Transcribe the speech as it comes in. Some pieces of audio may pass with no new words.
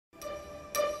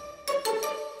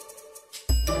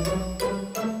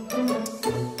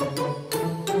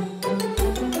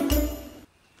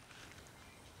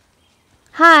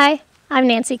Hi, I'm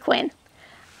Nancy Quinn.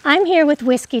 I'm here with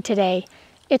Whiskey today.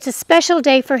 It's a special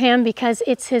day for him because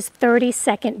it's his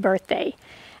 32nd birthday.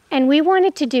 And we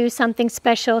wanted to do something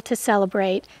special to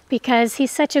celebrate because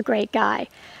he's such a great guy.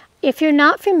 If you're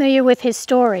not familiar with his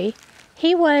story,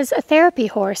 he was a therapy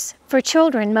horse for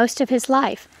children most of his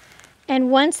life.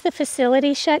 And once the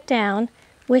facility shut down,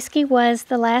 Whiskey was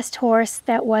the last horse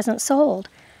that wasn't sold.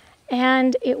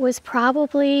 And it was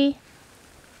probably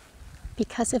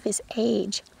because of his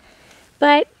age.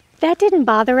 But that didn't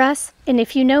bother us, and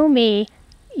if you know me,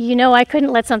 you know I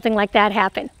couldn't let something like that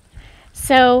happen.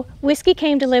 So Whiskey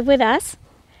came to live with us,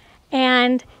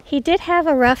 and he did have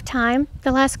a rough time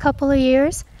the last couple of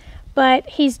years, but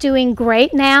he's doing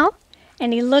great now,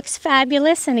 and he looks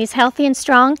fabulous, and he's healthy and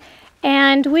strong,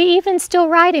 and we even still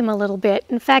ride him a little bit.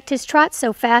 In fact, his trot's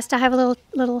so fast, I have a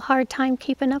little hard time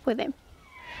keeping up with him.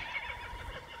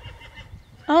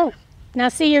 Oh, now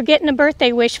see, you're getting a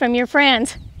birthday wish from your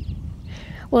friends.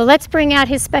 Well, let's bring out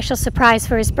his special surprise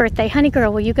for his birthday. Honey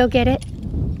girl, will you go get it?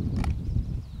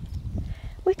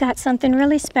 We got something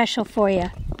really special for you.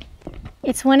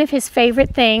 It's one of his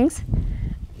favorite things.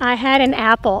 I had an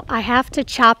apple. I have to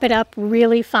chop it up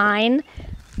really fine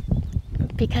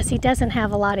because he doesn't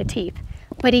have a lot of teeth,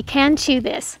 but he can chew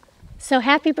this. So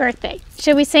happy birthday.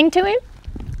 Should we sing to him?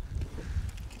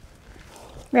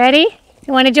 Ready?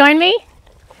 You want to join me?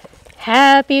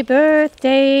 Happy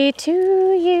birthday to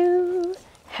you.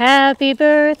 Happy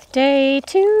birthday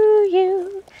to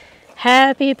you.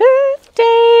 Happy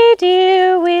birthday,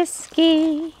 dear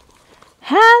Whiskey.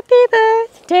 Happy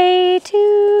birthday to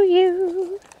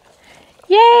you.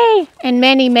 Yay! And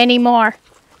many, many more.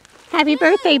 Happy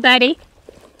birthday, buddy.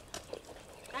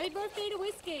 Happy birthday to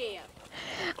Whiskey.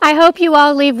 I hope you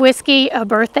all leave Whiskey a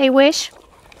birthday wish.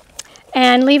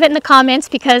 And leave it in the comments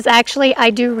because actually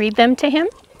I do read them to him.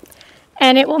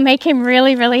 And it will make him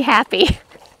really, really happy.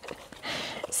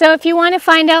 So if you want to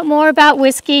find out more about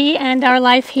Whiskey and our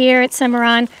life here at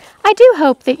Cimarron, I do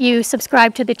hope that you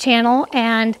subscribe to the channel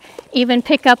and even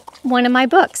pick up one of my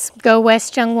books, Go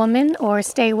West Young Woman or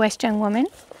Stay West Young Woman.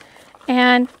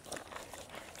 And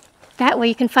that way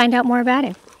you can find out more about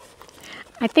him.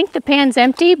 I think the pan's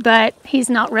empty, but he's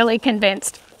not really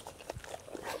convinced.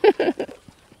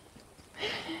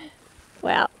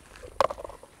 Well,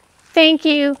 thank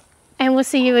you. And we'll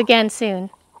see you again soon.